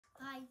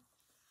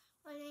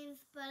My name is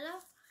Bella.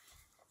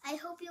 I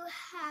hope you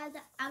had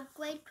a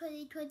great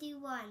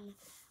 2021.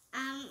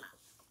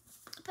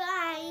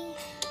 Bye.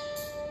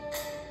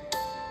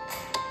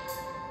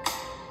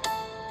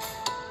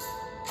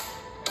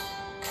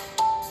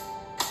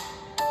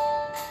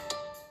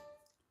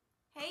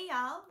 Hey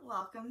y'all,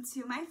 welcome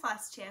to my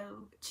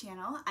Flosstube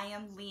channel. I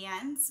am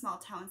Leanne,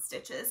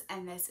 SmallTownStitches,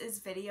 and this is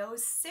video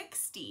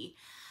 60.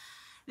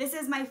 This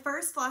is my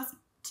first Flosstube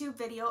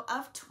video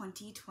of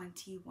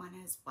 2021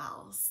 as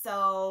well.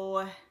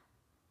 So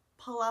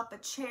pull up a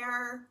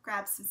chair,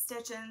 grab some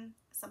stitching,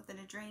 something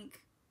to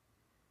drink,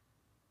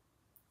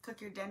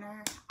 cook your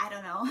dinner, I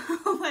don't know,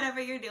 whatever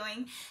you're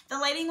doing. The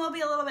lighting will be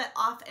a little bit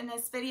off in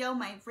this video.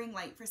 My ring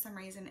light for some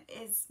reason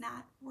is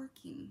not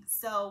working,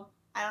 so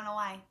I don't know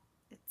why.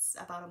 It's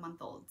about a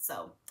month old,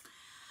 so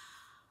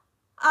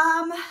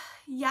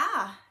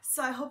yeah,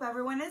 so I hope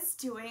everyone is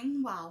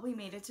doing well. We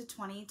made it to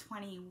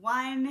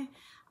 2021.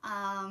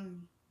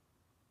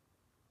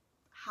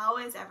 How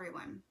is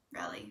everyone,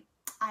 really?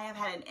 I have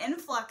had an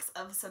influx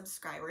of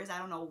subscribers. I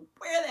don't know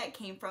where that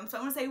came from, so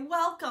I want to say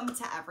welcome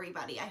to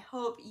everybody. I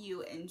hope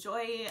you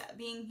enjoy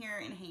being here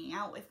and hanging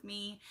out with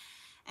me.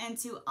 And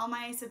to all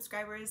my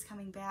subscribers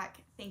coming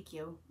back, thank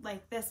you.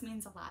 Like, this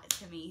means a lot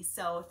to me,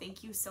 so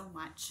thank you so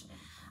much.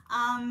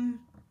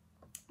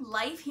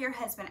 Life here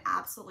has been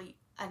absolutely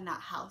a nut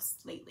house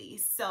lately,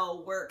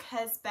 so work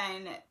has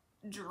been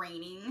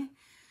draining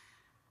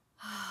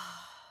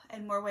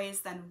in more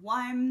ways than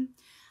one.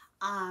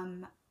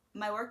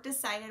 My work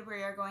decided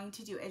we are going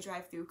to do a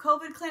drive-through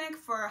COVID clinic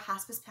for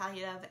hospice,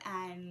 palliative,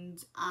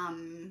 and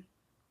home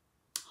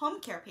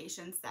care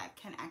patients that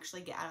can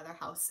actually get out of their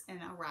house in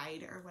a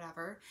ride or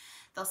whatever.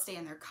 They'll stay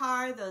in their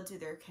car, they'll do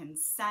their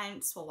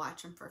consent, we'll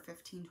watch them for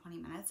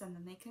 15-20 minutes, and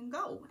then they can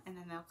go, and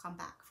then they'll come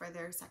back for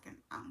their second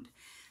round.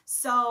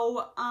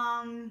 So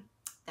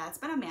that's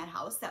been a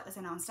madhouse. That was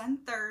announced on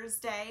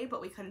Thursday,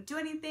 but we couldn't do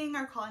anything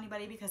or call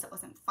anybody because it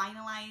wasn't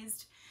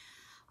finalized.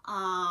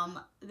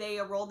 They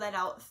rolled that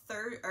out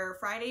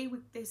Friday.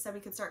 They said we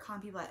could start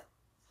calling people at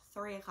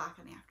 3 o'clock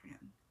in the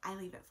afternoon. I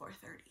leave at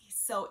 4:30.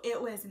 So it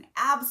was an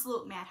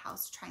absolute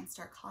madhouse to try and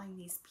start calling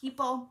these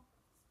people,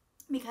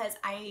 because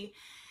I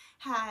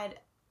had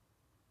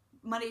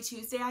Monday,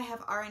 Tuesday, I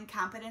have RN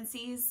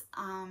competencies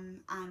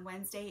on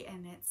Wednesday,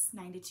 and it's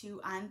 92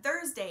 on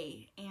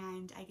Thursday,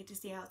 and I get to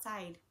stay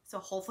outside. So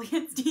hopefully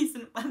it's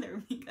decent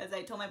weather, because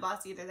I told my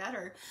boss either that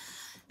or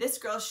this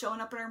girl's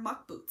showing up in her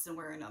muck boots and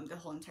wearing them the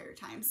whole entire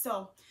time.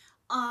 So,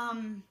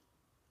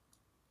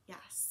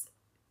 yes.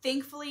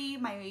 Thankfully,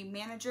 my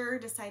manager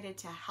decided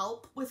to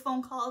help with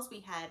phone calls. We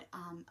had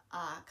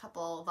a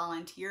couple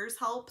volunteers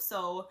help.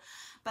 So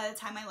by the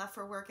time I left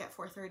for work at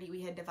 4:30,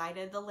 we had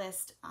divided the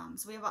list.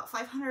 So we have about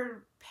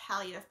 500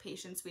 palliative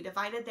patients. We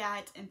divided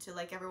that into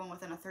like everyone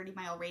within a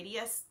 30-mile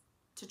radius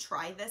to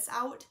try this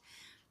out.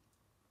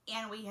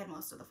 And we had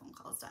most of the phone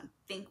calls done,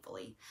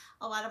 thankfully.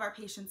 A lot of our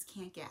patients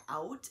can't get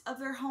out of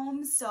their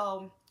homes,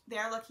 so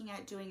they're looking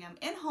at doing them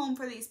in-home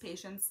for these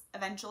patients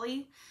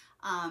eventually.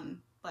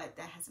 But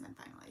that hasn't been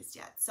finalized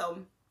yet.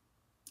 So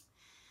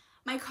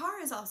my car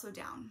is also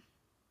down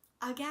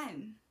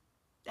again.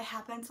 That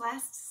happened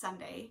last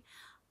Sunday.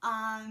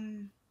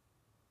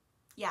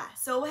 Yeah,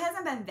 so it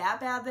hasn't been that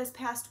bad this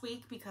past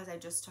week because I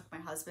just took my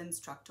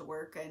husband's truck to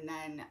work, and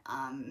then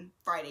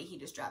Friday he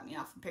just dropped me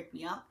off and picked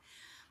me up.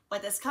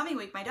 But this coming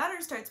week, my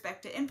daughter starts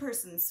back to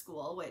in-person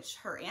school, which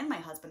her and my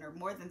husband are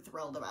more than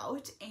thrilled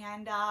about.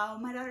 And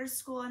my daughter's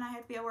school and I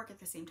have to be at work at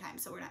the same time,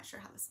 so we're not sure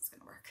how this is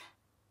going to work.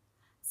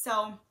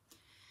 So,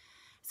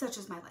 such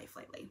is my life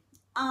lately.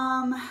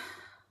 Other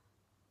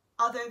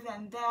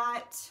than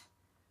that,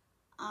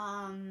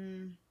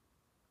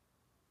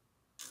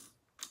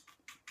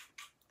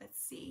 let's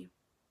see.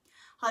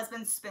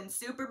 Husband's been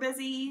super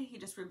busy. He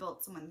just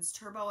rebuilt someone's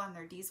turbo on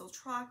their diesel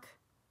truck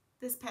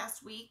this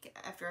past week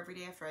every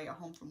day after I got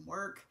home from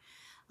work.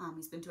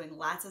 He's been doing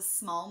lots of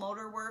small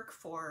motor work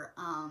for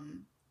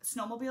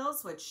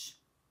snowmobiles, which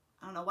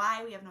I don't know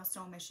why. We have no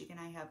snow in Michigan.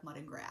 I have mud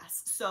and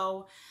grass.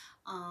 So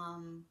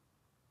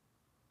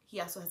he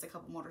also has a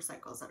couple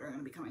motorcycles that are going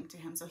to be coming to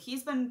him. So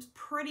he's been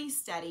pretty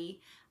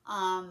steady.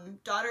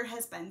 Daughter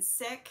has been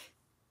sick.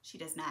 She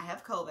does not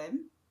have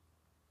COVID.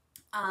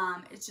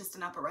 It's just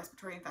an upper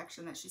respiratory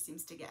infection that she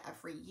seems to get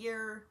every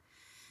year.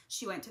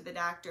 She went to the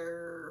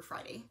doctor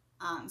Friday.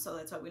 So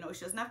that's why we know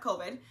she doesn't have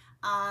COVID.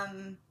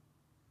 And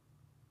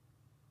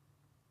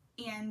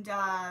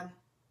got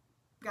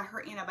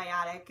her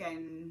antibiotic,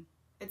 and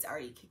it's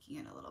already kicking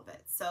in a little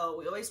bit. So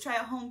we always try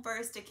at home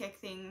first to kick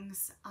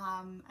things,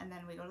 and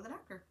then we go to the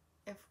doctor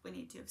if we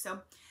need to. So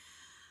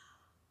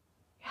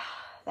yeah,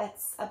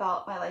 that's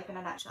about my life in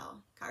a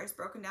nutshell. Car's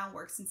broken down,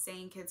 work's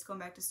insane, kids going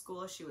back to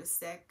school, she was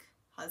sick,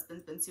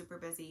 husband's been super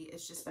busy.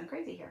 It's just been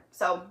crazy here.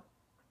 So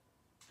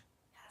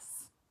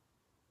yes.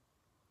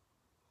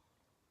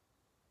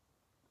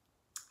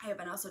 I have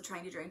been also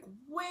trying to drink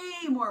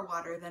way more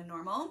water than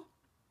normal.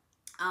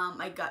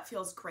 My gut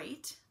feels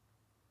great.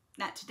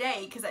 Not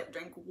today, because I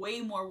drank way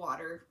more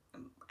water.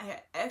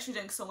 I actually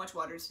drank so much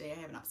water today I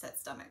have an upset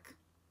stomach.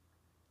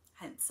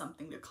 Hence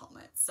something to calm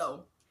it.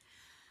 So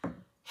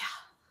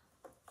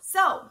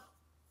So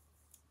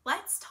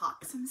let's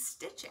talk some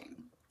stitching.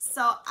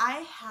 So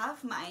I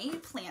have my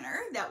planner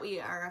that we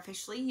are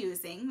officially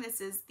using.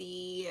 This is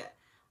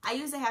I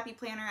use a Happy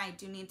Planner. I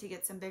do need to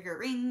get some bigger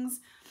rings,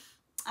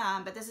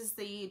 but this is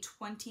the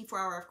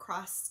 24-hour of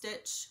cross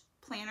stitch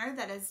planner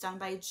that is done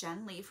by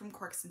Jen Lee from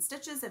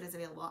SmallTownStitches. It is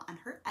available on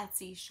her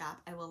Etsy shop.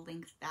 I will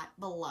link that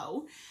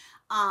below.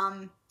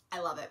 I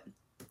love it.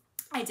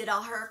 I did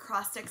all her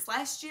acrostics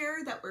last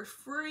year that were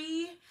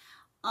free.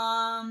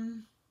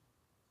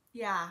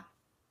 Yeah.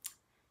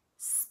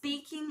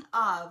 Speaking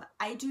of,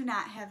 I do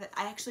not have it.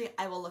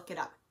 I will look it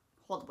up.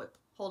 Hold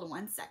on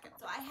 1 second.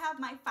 So I have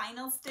my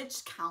final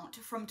stitch count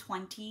from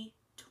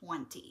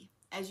 2020.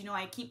 As you know,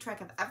 I keep track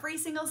of every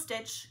single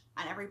stitch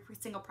on every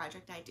single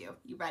project I do.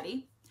 You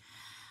ready?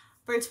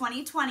 For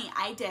 2020,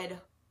 I did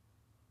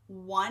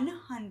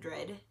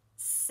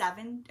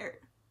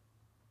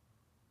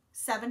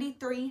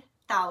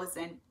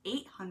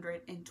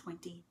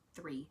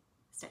 73,823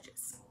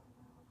 stitches.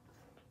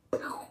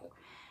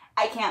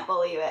 I can't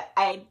believe it.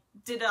 I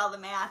did all the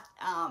math,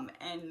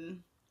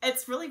 and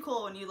it's really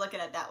cool when you look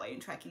at it that way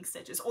and tracking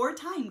stitches or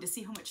time to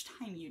see how much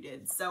time you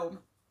did. So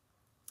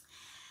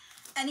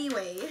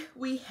anyway,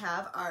 we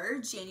have our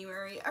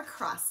January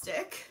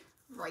acrostic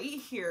right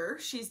here.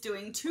 She's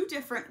doing 2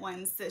 different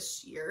ones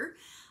this year.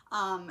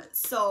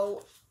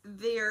 So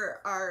there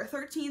are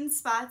 13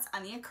 spots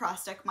on the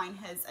acrostic. Mine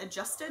has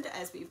adjusted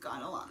as we've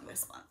gone along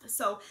this month.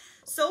 So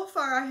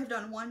far I have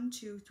done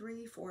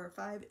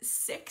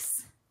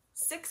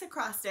 6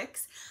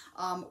 acrostics.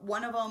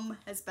 One of them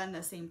has been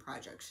the same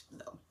project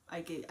though.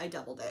 I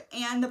doubled it.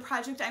 And the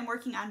project I'm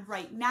working on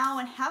right now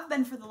and have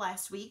been for the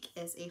last week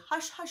is a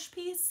hush hush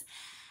piece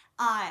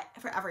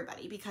for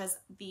everybody, because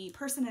the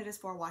person it is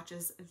for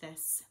watches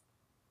this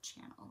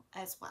channel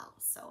as well.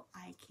 So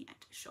I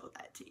can't show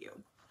that to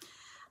you.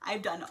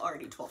 I've done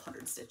already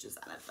 1,200 stitches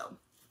on it though.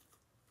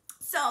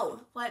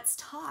 So let's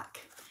talk.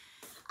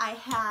 I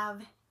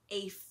have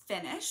a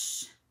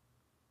finish,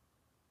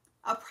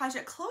 a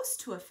project close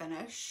to a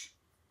finish,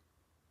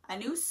 a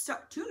new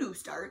start, 2 new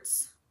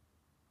starts.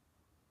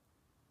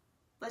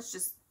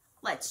 Let's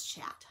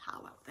chat. How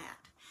about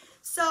that?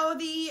 So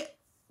the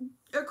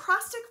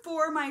acrostic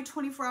for my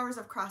 24 hours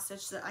of cross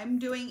stitch that I'm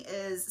doing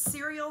is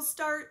serial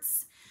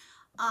starts.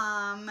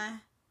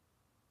 I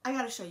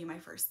gotta show you my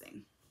first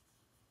thing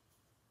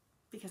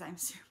because I'm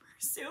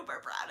super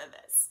proud of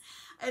this.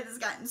 It has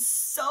gotten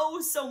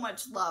so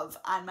much love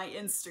on my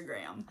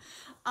Instagram.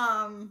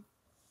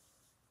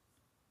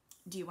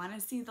 Do you want to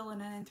see the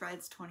Linen and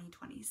Threads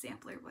 2020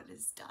 sampler? What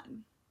is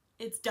done?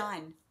 It's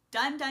done.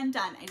 Done.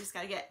 I just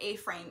got to get a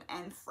frame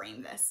and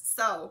frame this.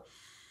 So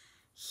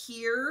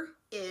here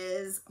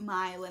is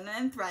my Linen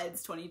and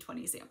Threads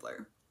 2020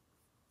 sampler.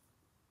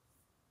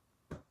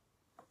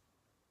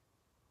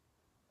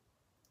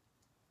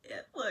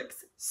 It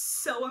looks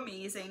so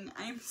amazing.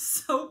 I'm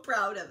so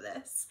proud of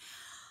this.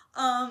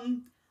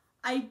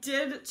 I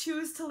did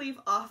choose to leave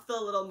off the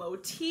little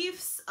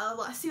motifs.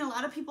 I've seen a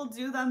lot of people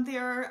do them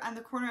there on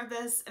the corner of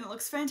this, and it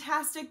looks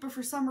fantastic, but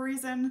for some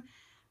reason,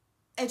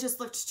 it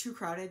just looked too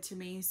crowded to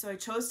me, so I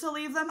chose to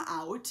leave them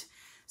out.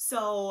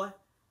 So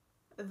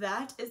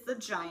that is the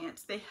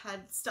giant. They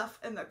had stuff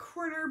in the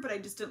corner, but I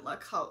just didn't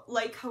like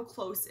how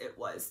close it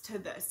was to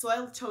this. So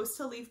I chose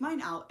to leave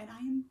mine out, and I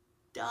am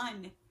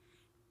done.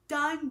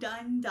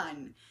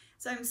 Done.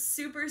 So I'm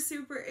super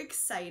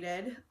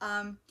excited.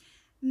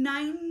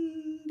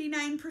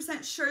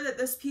 99% sure that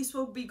this piece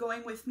will be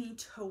going with me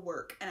to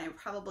work, and I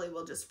probably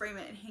will just frame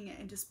it and hang it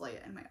and display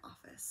it in my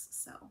office.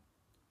 So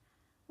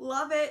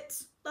love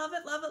it. Love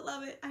it.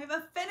 I have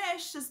a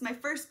finish. This is my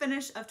first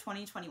finish of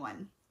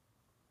 2021.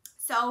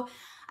 So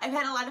I've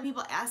had a lot of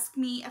people ask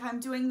me if I'm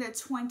doing the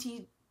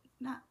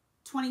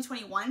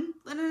 2021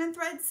 Linen and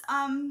Threads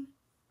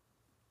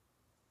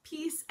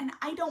piece, and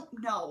I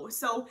don't know.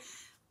 So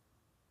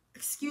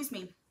excuse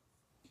me.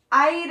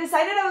 I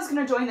decided I was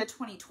going to join the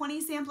 2020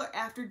 sampler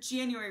after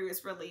January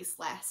was released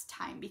last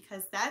time,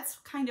 because that's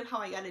kind of how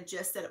I got a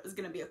gist that it was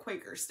going to be a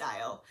Quaker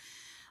style.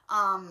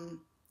 And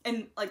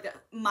like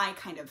my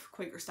kind of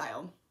Quaker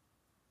style.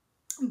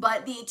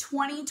 But the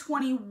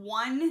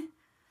 2021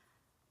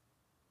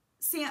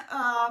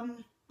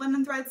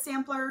 Linen Thread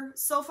sampler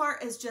so far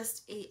is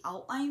just a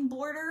outline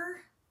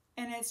border,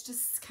 and it's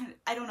just kind of,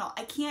 I don't know,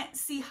 I can't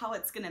see how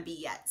it's going to be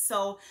yet.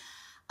 So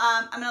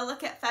I'm going to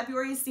look at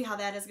February to see how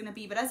that is going to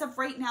be. But as of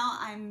right now,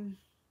 I'm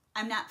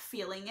not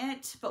feeling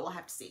it, but we'll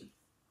have to see.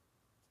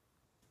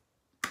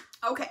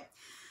 Okay,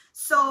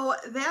 so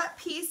that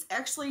piece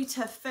actually,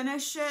 to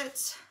finish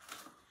it,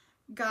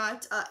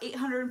 got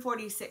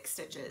 846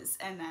 stitches,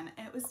 and then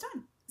it was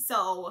done.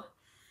 So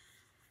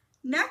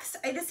next,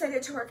 I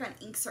decided to work on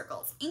ink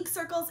circles. Ink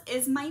circles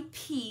is my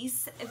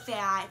piece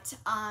that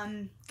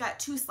got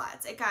 2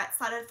 slots. It got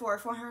slotted for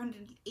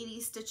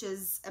 480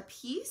 stitches a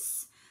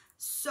piece.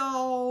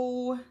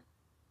 So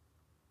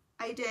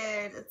I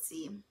did, let's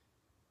see,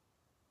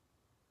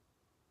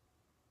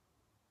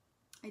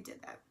 I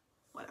did that,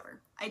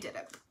 whatever, I did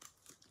it.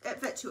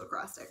 It fit 2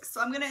 acrostics.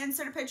 So I'm going to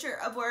insert a picture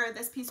of where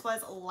this piece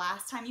was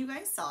last time you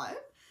guys saw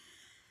it.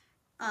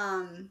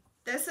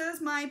 This is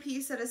my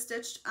piece that is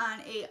stitched on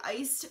a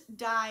iced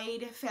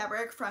dyed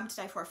fabric from To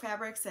Die For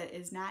Fabrics that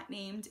is not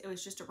named. It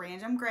was just a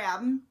random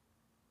grab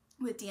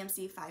with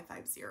DMC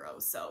 550.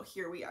 So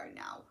here we are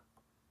now.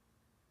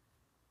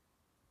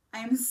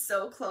 I'm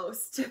so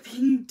close to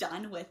being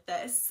done with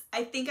this.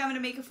 I think I'm going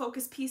to make a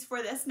focus piece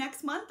for this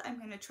next month. I'm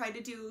going to try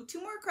to do 2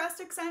 more cross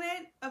sticks on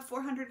it of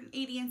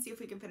 480 and see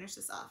if we can finish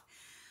this off.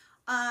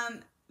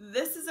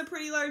 This is a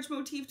pretty large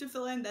motif to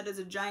fill in. That is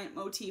a giant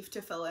motif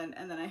to fill in.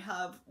 And then I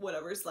have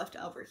whatever's left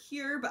over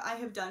here. But I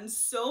have done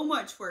so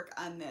much work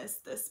on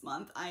this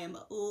month. I am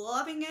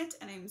loving it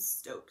and I'm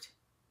stoked.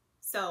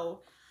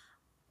 So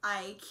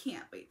I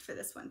can't wait for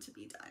this one to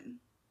be done.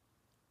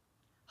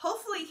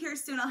 Hopefully here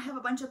soon I'll have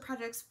a bunch of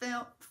projects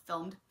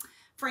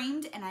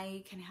framed, and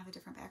I can have a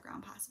different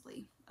background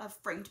possibly of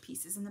framed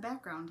pieces in the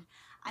background.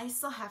 I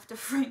still have to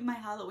frame my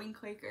Halloween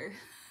Quaker.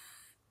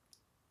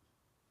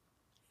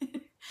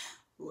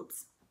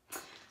 Whoops.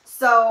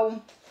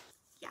 So,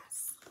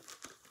 yes.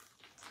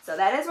 So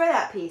that is where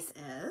that piece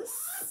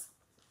is.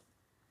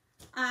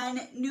 On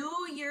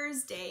New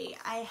Year's Day,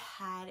 I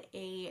had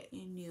a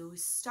new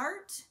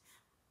start,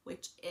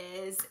 which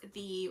is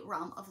the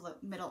Realm of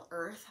Middle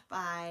Earth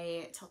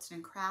by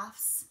Tilton &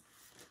 Crafts,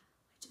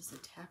 which is a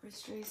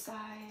tapestry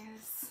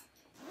size.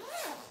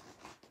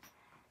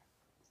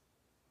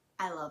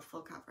 I love full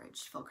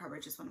coverage. Full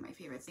coverage is one of my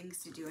favorite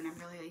things to do, and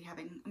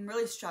I'm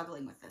really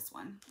struggling with this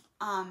one.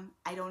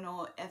 I don't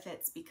know if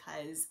it's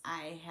because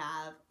I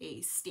have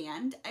a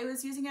stand I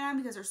was using it on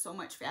because there's so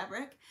much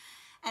fabric,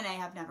 and I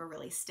have never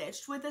really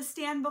stitched with a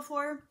stand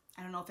before.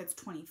 I don't know if it's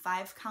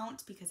 25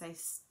 count because I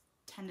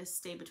tend to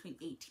stay between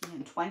 18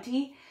 and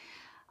 20.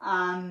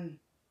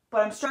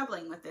 But I'm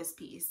struggling with this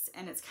piece,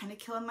 and it's kind of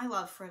killing my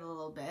love for it a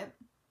little bit.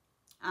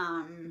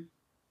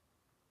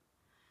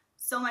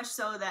 So much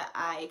so that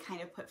I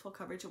kind of put full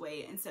coverage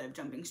away instead of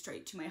jumping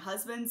straight to my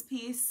husband's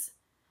piece.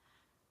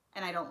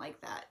 And I don't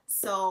like that.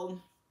 So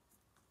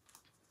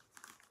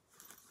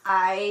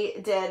I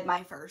did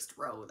my first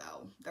row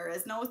though. There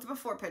is no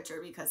before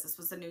picture because this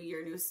was a new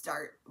year, new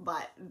start.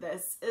 But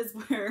this is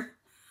where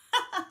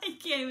I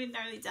can't even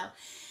hardly tell.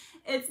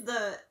 It's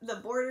the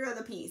border of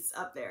the piece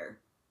up there.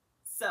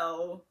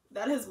 So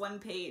that is 1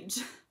 page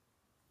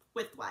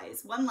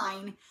widthwise, 1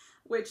 line,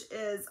 which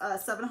is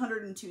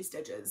 702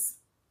 stitches.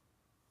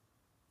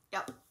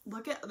 Yep,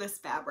 look at this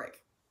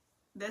fabric.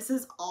 This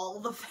is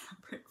all the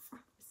fabric for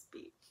this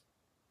piece.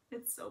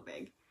 It's so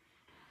big.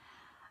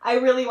 I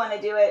really want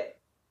to do it.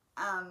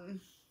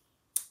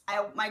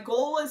 My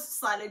goal was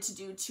slotted to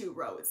do 2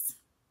 rows.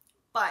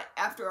 But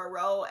after a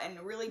row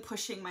and really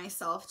pushing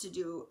myself to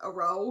do a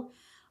row,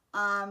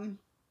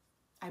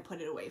 I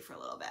put it away for a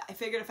little bit. I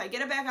figured if I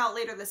get it back out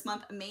later this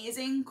month,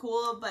 amazing,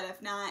 cool. But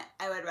if not,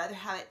 I would rather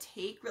have it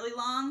take really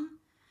long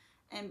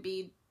and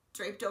be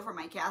draped over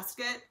my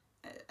casket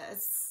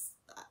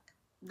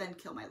than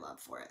kill my love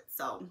for it.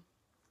 So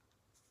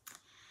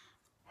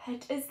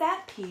it is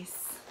that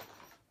piece.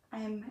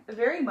 I'm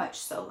very much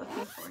so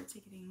looking forward to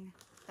getting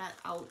that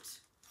out.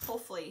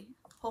 Hopefully.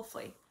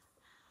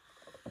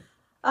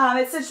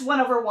 It's stitched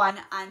 1/1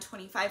 on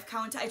 25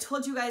 count. I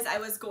told you guys I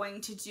was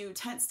going to do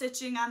tent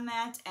stitching on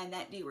that, and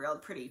that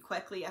derailed pretty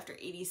quickly after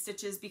 80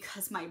 stitches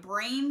because my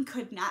brain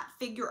could not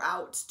figure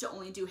out to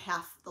only do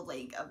half the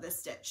leg of the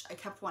stitch. I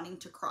kept wanting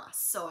to cross,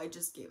 so I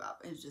just gave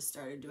up and just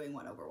started doing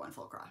 1/1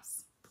 full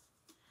cross.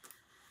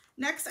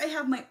 Next, I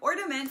have my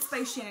Ornaments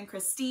by Shannon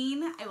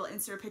Christine. I will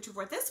insert a picture of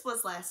what this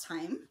was last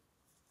time.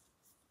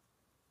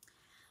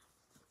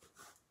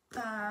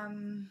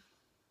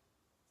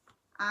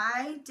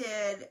 I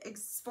did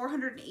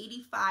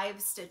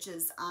 485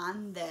 stitches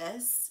on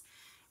this,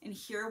 and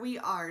here we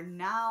are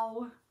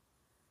now.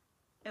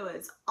 It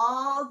was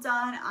all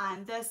done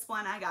on this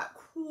one. I got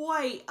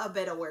quite a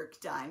bit of work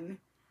done.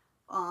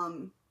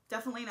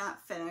 Definitely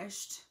not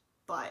finished,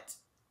 but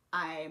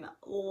I'm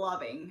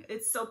loving.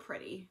 It's so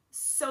pretty.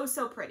 So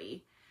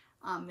pretty.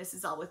 This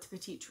is all with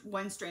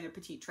one strand of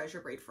Petite Treasure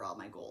braid for all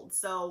my gold.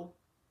 So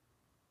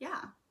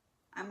yeah,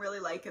 I'm really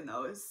liking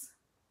those.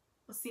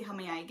 We'll see how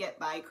many I get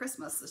by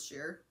Christmas this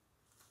year.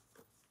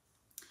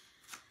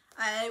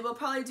 I will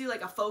probably do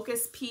like a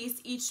focus piece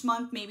each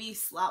month, maybe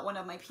slot one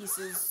of my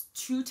pieces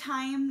 2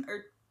 times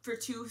or for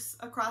 2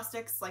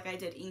 acrostics, like I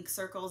did ink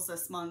circles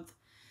this month.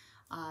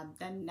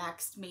 Then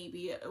next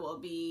maybe it will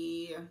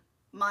be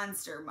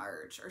Monster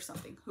March or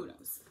something, who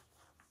knows.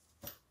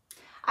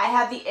 I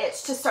have the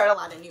itch to start a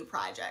lot of new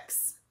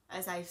projects.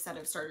 As I said,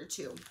 I've started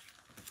 2.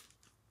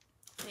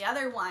 The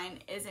other one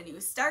is a new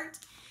start,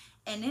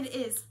 and it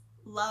is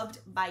Loved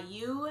by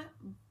You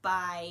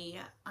by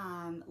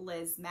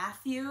Liz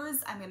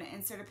Matthews. I'm going to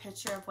insert a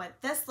picture of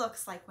what this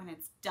looks like when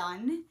it's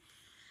done.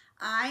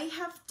 I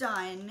have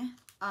done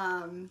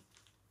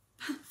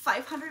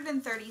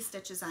 530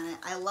 stitches on it.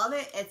 I love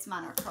it. It's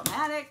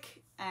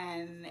monochromatic,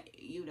 and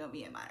you know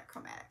me and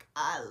monochromatic.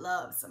 I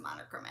love some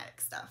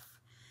monochromatic stuff.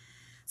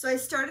 So I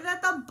started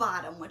at the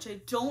bottom, which I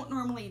don't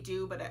normally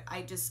do, but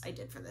I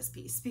did for this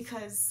piece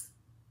because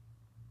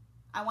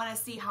I want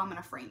to see how I'm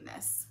going to frame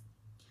this.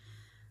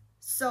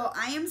 So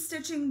I am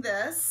stitching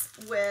this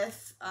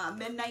with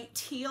Midnight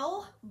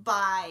Teal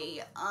by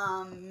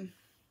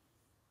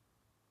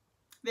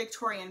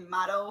Victorian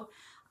Motto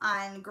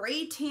on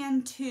Gray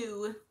Tan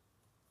 2,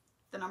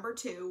 the number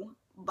 2,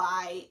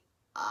 by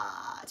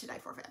To Die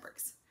For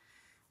Fabrics.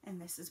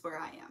 And this is where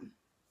I am.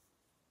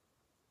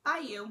 By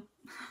you.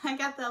 I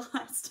got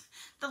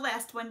the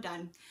last one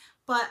done.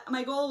 But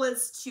my goal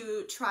was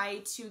to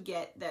try to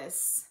get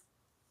this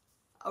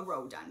a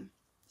row done.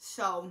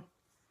 So,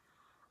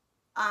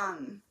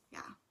 yeah.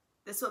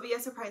 This will be a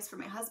surprise for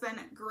my husband.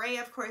 Gray,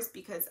 of course,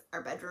 because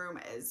our bedroom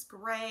is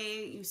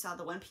gray. You saw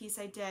the one piece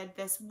I did.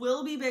 This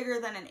will be bigger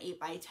than an 8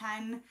 by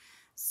 10.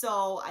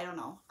 So, I don't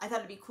know. I thought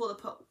it'd be cool to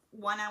put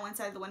one on one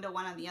side of the window,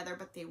 one on the other,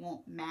 but they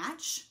won't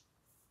match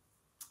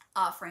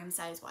frame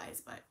size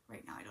wise. But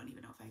right now, I don't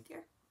even know if I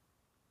dare.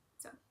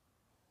 So,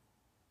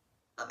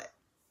 love it.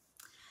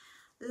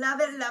 Love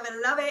it, love it,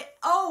 love it.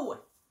 Oh,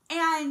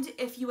 and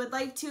if you would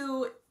like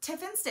to,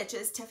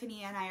 SmallTownStitches,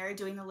 Tiffany and I are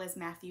doing the Liz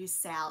Matthews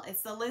sale.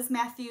 It's the Liz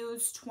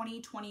Matthews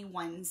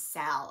 2021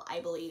 sale, I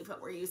believe, that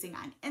we're using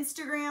on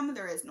Instagram.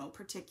 There is no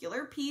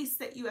particular piece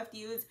that you have to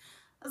use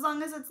as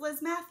long as it's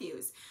Liz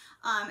Matthews.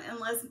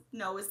 And Liz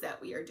knows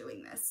that we are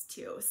doing this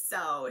too.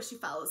 So she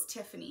follows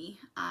Tiffany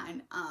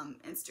on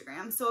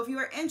Instagram. So if you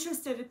are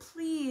interested,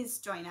 please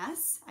join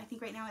us. I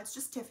think right now it's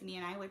just Tiffany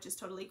and I, which is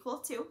totally cool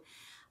too.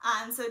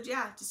 So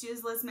yeah, just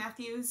use Liz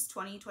Matthews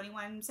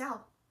 2021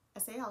 sale,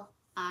 SAL,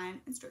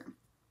 on Instagram.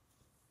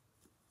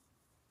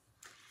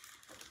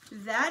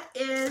 That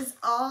is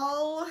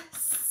all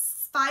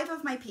 5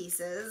 of my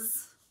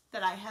pieces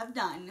that I have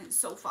done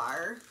so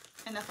far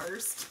in the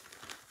first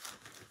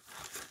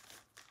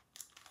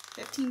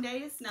 15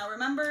 days. Now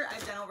remember,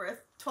 I've done over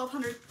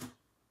 1,200,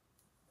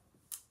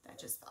 that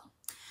just fell.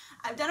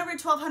 I've done over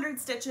 1,200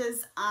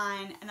 stitches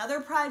on another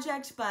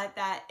project, but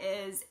that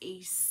is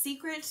a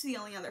secret. The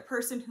only other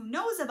person who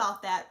knows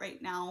about that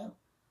right now,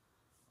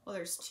 well,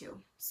 there's 2.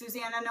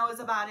 Susanna knows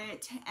about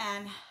it,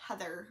 and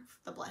Heather,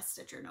 the Blessed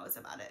Stitcher, knows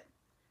about it.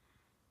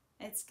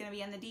 It's going to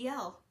be in the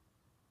DL.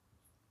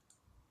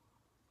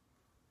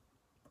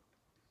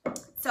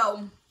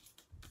 So,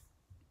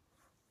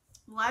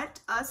 let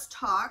us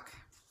talk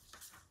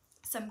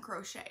some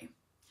crochet.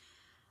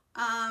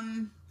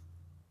 I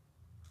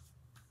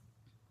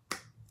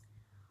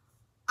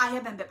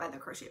have been bit by the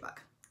crochet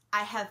bug.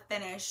 I have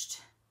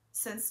finished,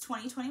 since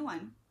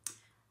 2021,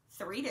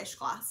 3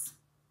 dishcloths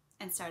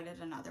and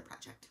started another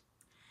project.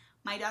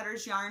 My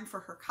daughter's yarn for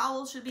her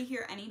cowl should be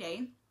here any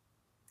day.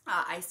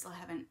 I still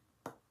haven't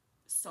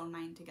sewn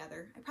mine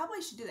together. I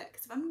probably should do that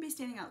because if I'm going to be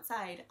standing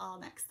outside all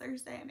next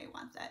Thursday, I may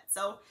want that.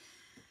 So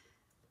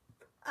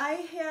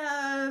I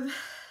have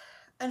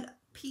a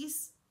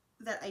piece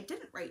that I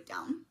didn't write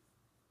down.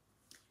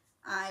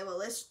 I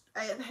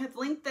have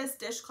linked this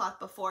dishcloth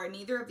before.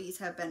 Neither of these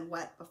have been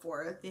wet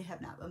before. They have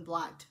not been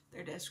blocked.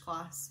 They're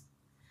dishcloths.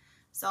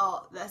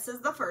 So this is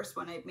the first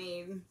one I've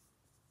made.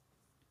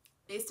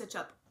 They stitch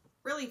up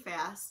really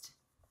fast.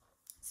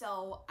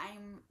 So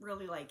I'm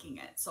really liking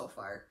it so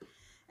far.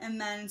 And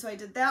then, so I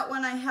did that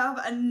one. I have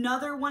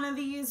another one of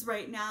these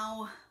right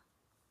now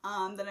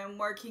that I'm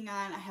working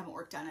on. I haven't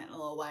worked on it in a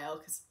little while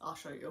because I'll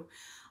show you.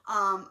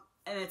 And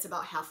it's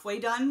about halfway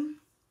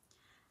done.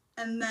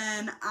 And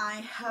then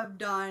I have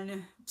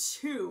done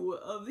 2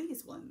 of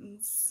these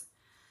ones.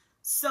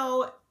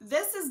 So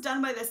this is done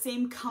by the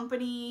same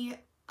company.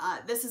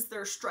 This is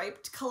their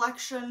striped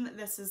collection.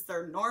 This is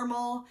their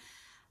normal.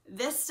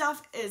 This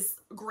stuff is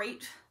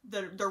great.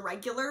 The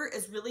regular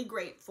is really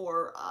great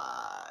for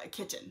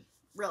kitchen,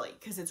 really,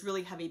 because it's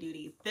really heavy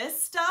duty.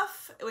 This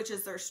stuff, which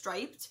is their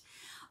striped,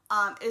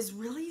 is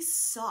really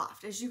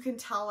soft. As you can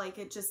tell, like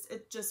it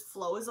just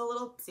flows a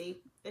little,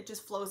 see, it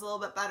just flows a little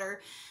bit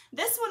better.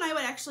 This one I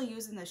would actually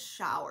use in the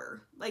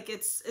shower. Like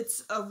it's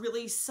a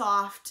really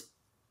soft,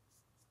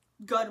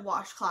 good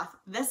washcloth.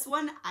 This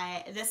one,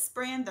 this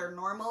brand, they're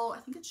normal. I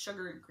think it's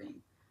sugar and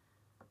cream.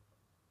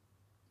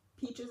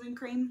 Peaches and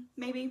cream,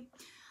 maybe.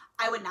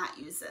 I would not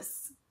use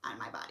this on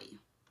my body.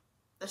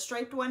 The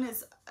striped one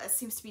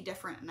seems to be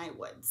different, and I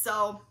would.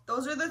 So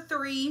those are the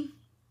 3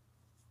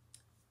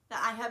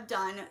 that I have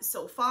done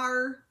so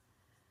far.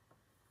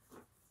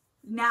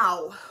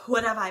 Now,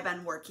 what have I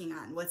been working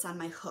on? What's on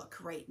my hook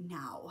right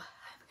now?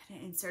 I'm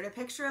gonna insert a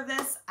picture of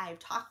this. I've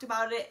talked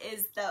about it.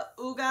 Is the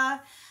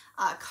Uga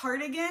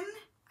cardigan.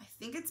 I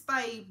think it's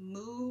by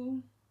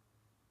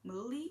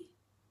Mooley.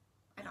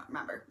 I don't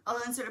remember.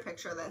 I'll insert a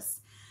picture of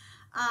this.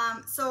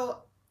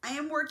 So I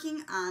am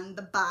working on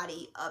the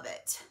body of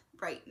it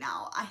right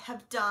now. I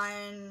have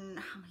done,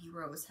 how many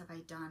rows have I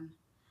done?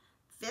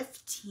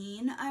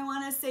 15, I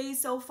want to say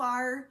so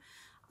far.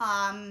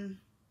 And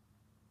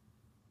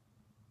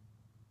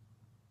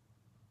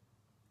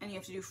you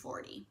have to do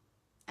 40.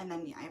 And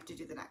then I have to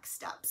do the next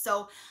step.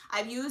 So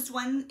I've used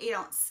 1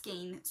 8-ounce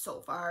skein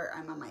so far.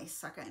 I'm on my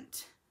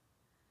 2nd.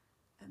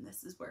 And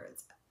this is where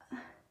it's at.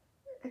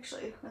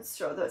 Actually, let's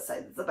show the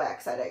side. It's the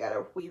back side. I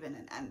gotta weave in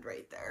an end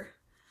right there.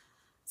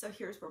 So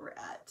here's where we're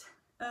at.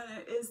 And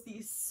it is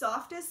the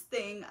softest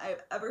thing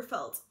I've ever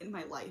felt in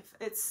my life.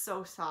 It's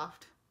so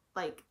soft.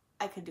 Like,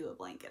 I could do a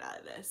blanket out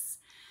of this.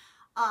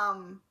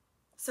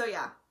 So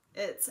yeah,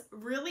 it's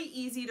really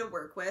easy to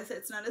work with.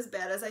 It's not as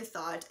bad as I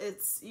thought.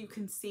 You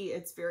can see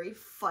it's very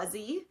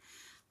fuzzy.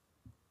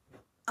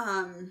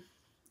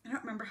 I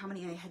don't remember how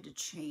many I had to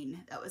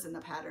chain that was in the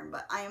pattern,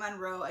 but I am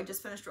on I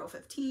just finished row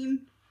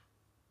 15.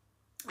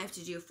 I have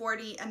to do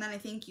 40, and then I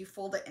think you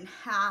fold it in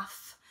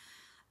half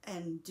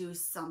and do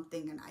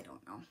something, and I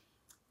don't know.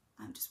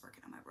 I'm just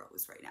working on my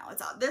rows right now.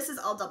 This is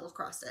all double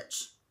cross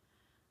stitch.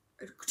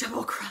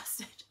 Double cross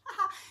stitch.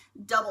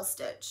 Double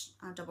stitch,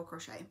 double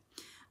crochet.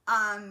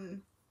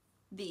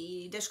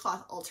 The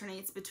dishcloth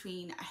alternates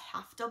between a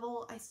half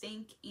double, I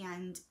think,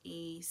 and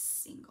a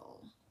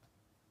single.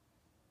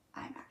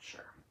 I'm not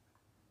sure.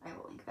 I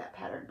will link that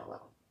pattern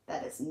below.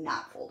 That is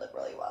not folded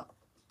really well.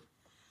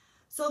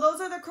 So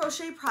those are the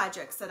crochet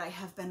projects that I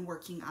have been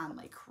working on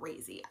like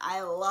crazy.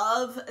 I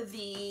love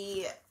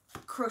the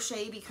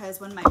crochet because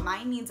when my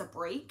mind needs a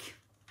break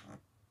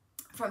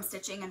from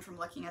stitching and from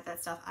looking at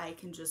that stuff, I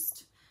can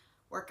just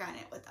work on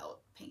it without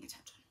paying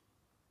attention.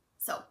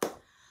 So,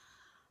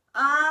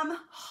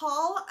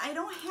 haul, I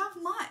don't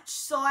have much.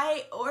 So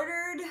I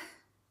ordered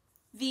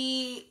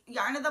the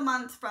yarn of the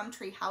month from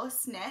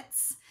Treehouse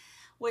Knits,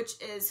 which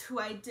is who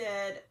I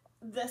did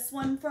this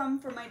one from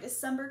for my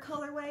December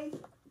colorway.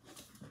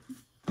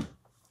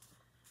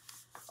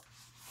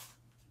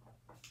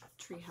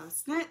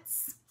 Treehouse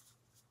Knits.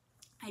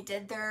 I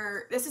did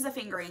this is a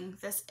fingering.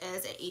 This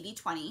is an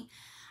 80/20.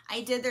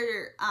 I did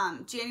their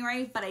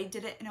January, but I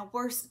did it in a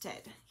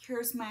worsted.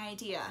 Here's my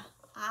idea.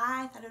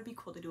 I thought it would be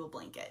cool to do a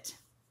blanket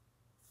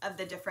of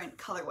the different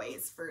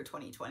colorways for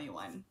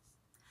 2021.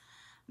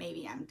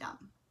 Maybe I'm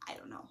dumb. I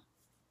don't know.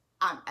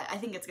 I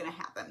think it's gonna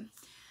happen.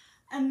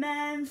 And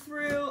then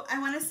I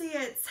want to say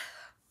it's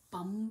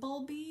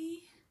Bumblebee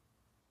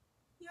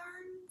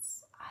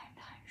yarns. I'm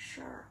not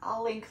sure.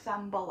 I'll link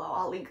them below.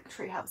 I'll link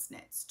Treehouse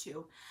Knits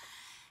too.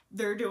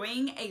 They're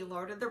doing a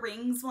Lord of the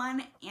Rings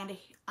one and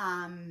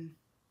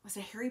was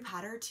it Harry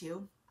Potter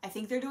too? I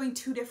think they're doing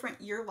 2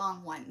 different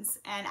year-long ones.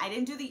 And I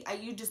didn't do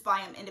you just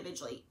buy them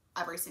individually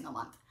every single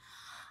month.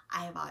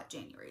 I bought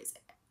January's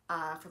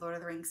for Lord of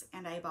the Rings,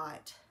 and I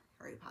bought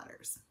Harry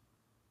Potter's.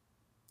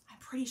 I'm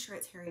pretty sure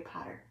it's Harry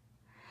Potter.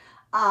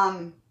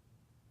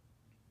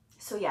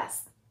 So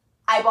yes,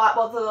 I bought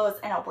both of those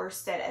in a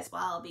worsted as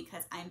well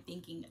because I'm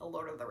thinking a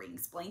Lord of the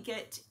Rings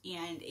blanket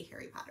and a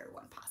Harry Potter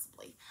one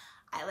possibly.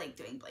 I like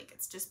doing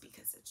blankets just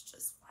because it's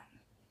just fun.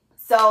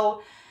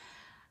 So,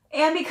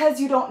 and because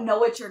you don't know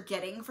what you're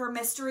getting for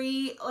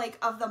mystery like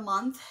of the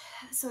month,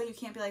 so you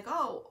can't be like,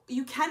 oh,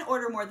 you can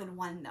order more than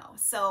one though.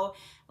 So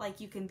like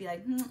you can be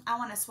like, I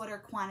want a sweater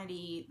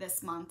quantity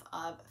this month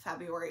of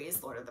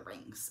February's Lord of the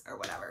Rings or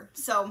whatever.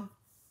 So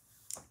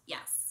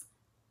yes.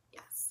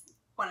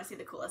 Want to see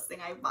the coolest thing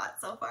I bought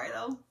so far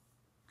though?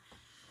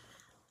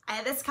 I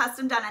had this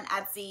custom done on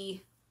Etsy.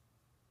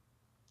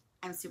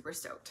 I'm super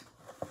stoked.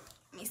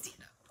 Let me stand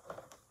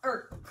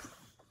up.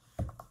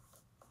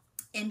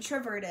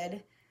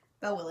 Introverted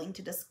but willing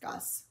to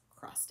discuss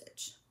cross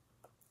stitch.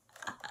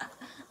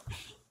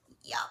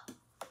 Yup.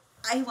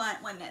 I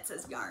want one that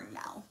says yarn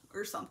now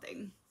or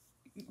something.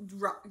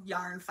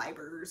 Yarn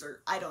fibers,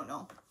 or I don't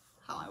know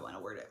how I want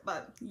to word it,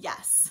 but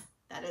yes,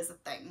 that is a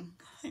thing.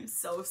 I'm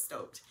so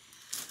stoked.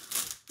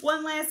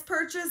 One last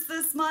purchase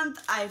this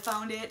month. I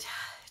found it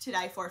to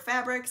Die For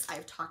Fabrics.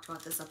 I've talked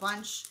about this a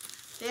bunch.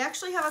 They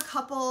actually have a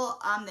couple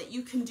that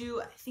you can do.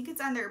 I think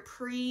it's on their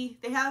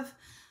they have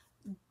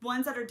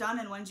ones that are done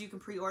and ones you can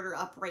pre-order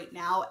up right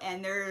now.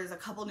 And there's a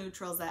couple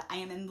neutrals that I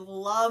am in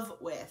love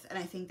with, and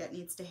I think that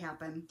needs to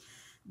happen.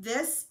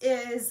 This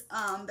is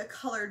the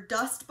color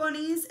Dust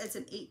Bunnies. It's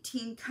an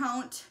 18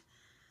 count,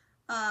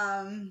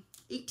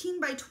 18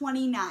 by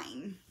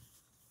 29.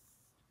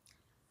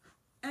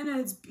 And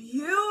it's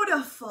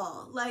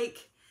beautiful.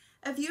 Like,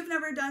 if you've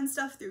never done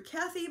stuff through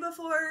Kathy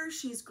before,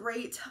 she's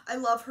great. I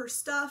love her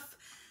stuff.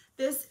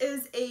 This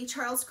is a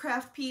Charles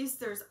Craft piece.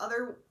 There's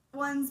other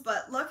ones,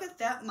 but look at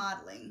that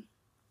modeling.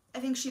 I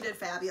think she did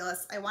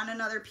fabulous. I want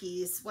another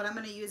piece. What I'm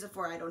going to use it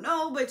for, I don't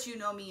know, but you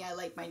know me, I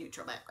like my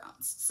neutral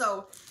backgrounds.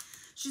 So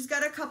she's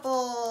got a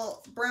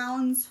couple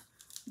browns,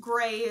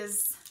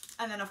 grays,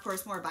 and then of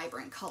course more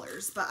vibrant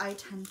colors, but I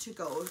tend to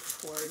go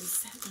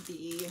towards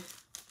the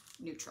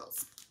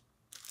neutrals.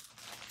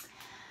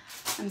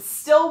 I'm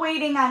still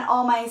waiting on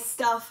all my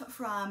stuff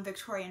from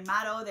Victorian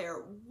Motto.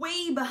 They're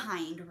way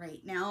behind right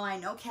now. I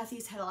know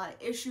Kathy's had a lot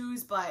of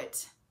issues,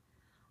 but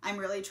I'm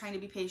really trying to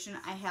be patient.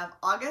 I have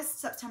August,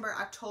 September,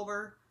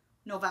 October,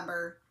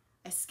 November.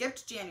 I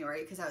skipped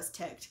January because I was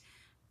ticked.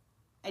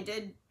 I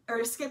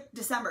skipped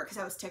December because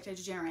I was ticked. I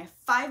did January. I have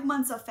 5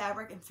 months of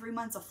fabric and 3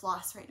 months of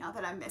floss right now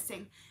that I'm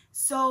missing.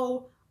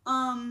 So,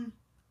 I'm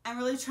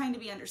really trying to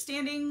be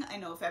understanding. I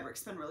know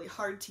fabric's been really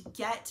hard to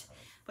get,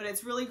 but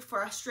it's really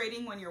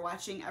frustrating when you're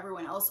watching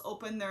everyone else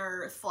open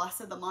their floss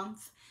of the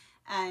month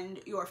and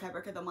your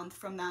fabric of the month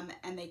from them,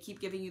 and they keep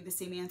giving you the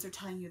same answer,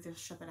 telling you they'll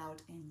ship it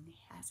out, and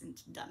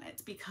hasn't done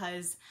it,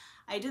 because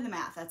I did the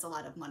math. That's a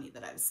lot of money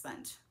that I've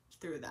spent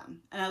through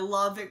them. And I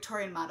love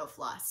Victorian Motto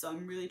floss, so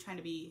I'm really trying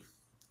to be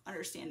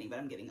understanding, but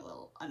I'm getting a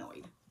little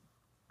annoyed.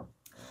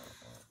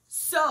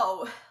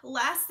 So,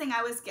 last thing,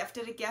 I was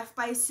gifted a gift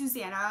by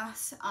Susanna,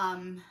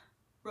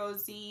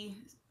 Rosie,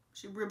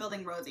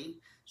 Rebuilding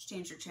Rosie. She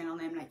changed her channel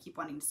name and I keep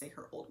wanting to say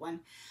her old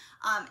one.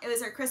 It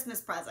was her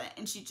Christmas present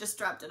and she just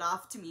dropped it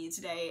off to me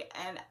today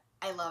and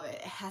I love it.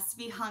 It has to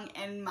be hung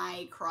in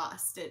my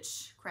cross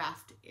stitch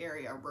craft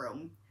area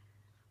room.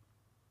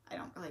 I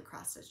don't really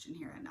cross stitch in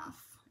here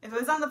enough. If it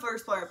was on the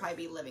first floor, I'd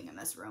probably be living in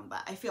this room,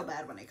 but I feel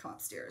bad when I come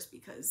upstairs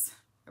because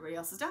everybody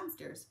else is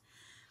downstairs.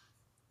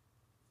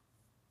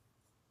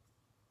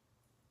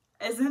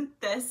 Isn't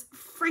this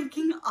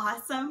freaking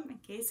awesome? In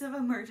case of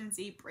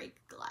emergency,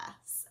 break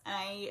glass.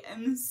 I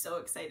am so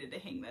excited to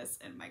hang this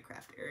in my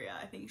craft area.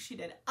 I think she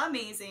did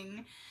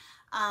amazing.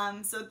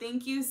 So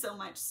thank you so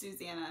much,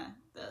 Susanna.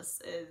 This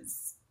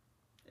is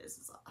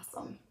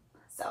awesome.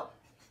 So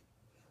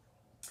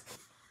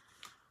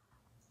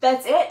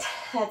that's it.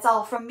 That's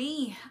all from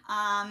me.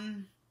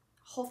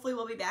 Hopefully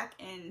we'll be back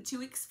in 2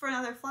 weeks for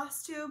another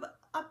Flosstube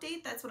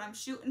update. That's what I'm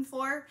shooting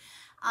for.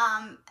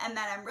 And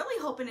then I'm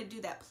really hoping to do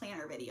that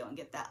planner video and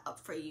get that up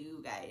for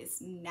you guys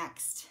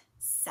next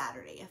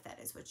Saturday, if that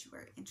is what you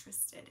are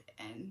interested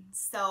in.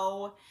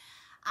 So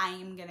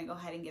I'm gonna go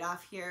ahead and get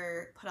off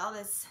here, put all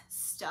this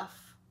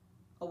stuff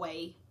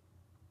away,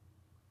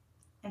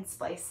 and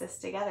splice this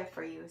together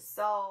for you.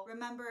 So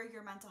remember,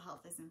 your mental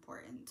health is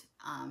important,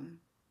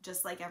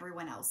 just like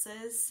everyone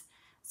else's.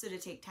 So to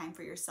take time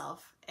for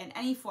yourself in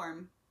any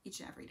form each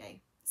and every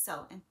day.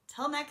 So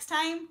until next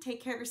time,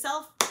 take care of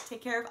yourself,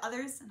 take care of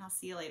others, and I'll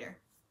see you later.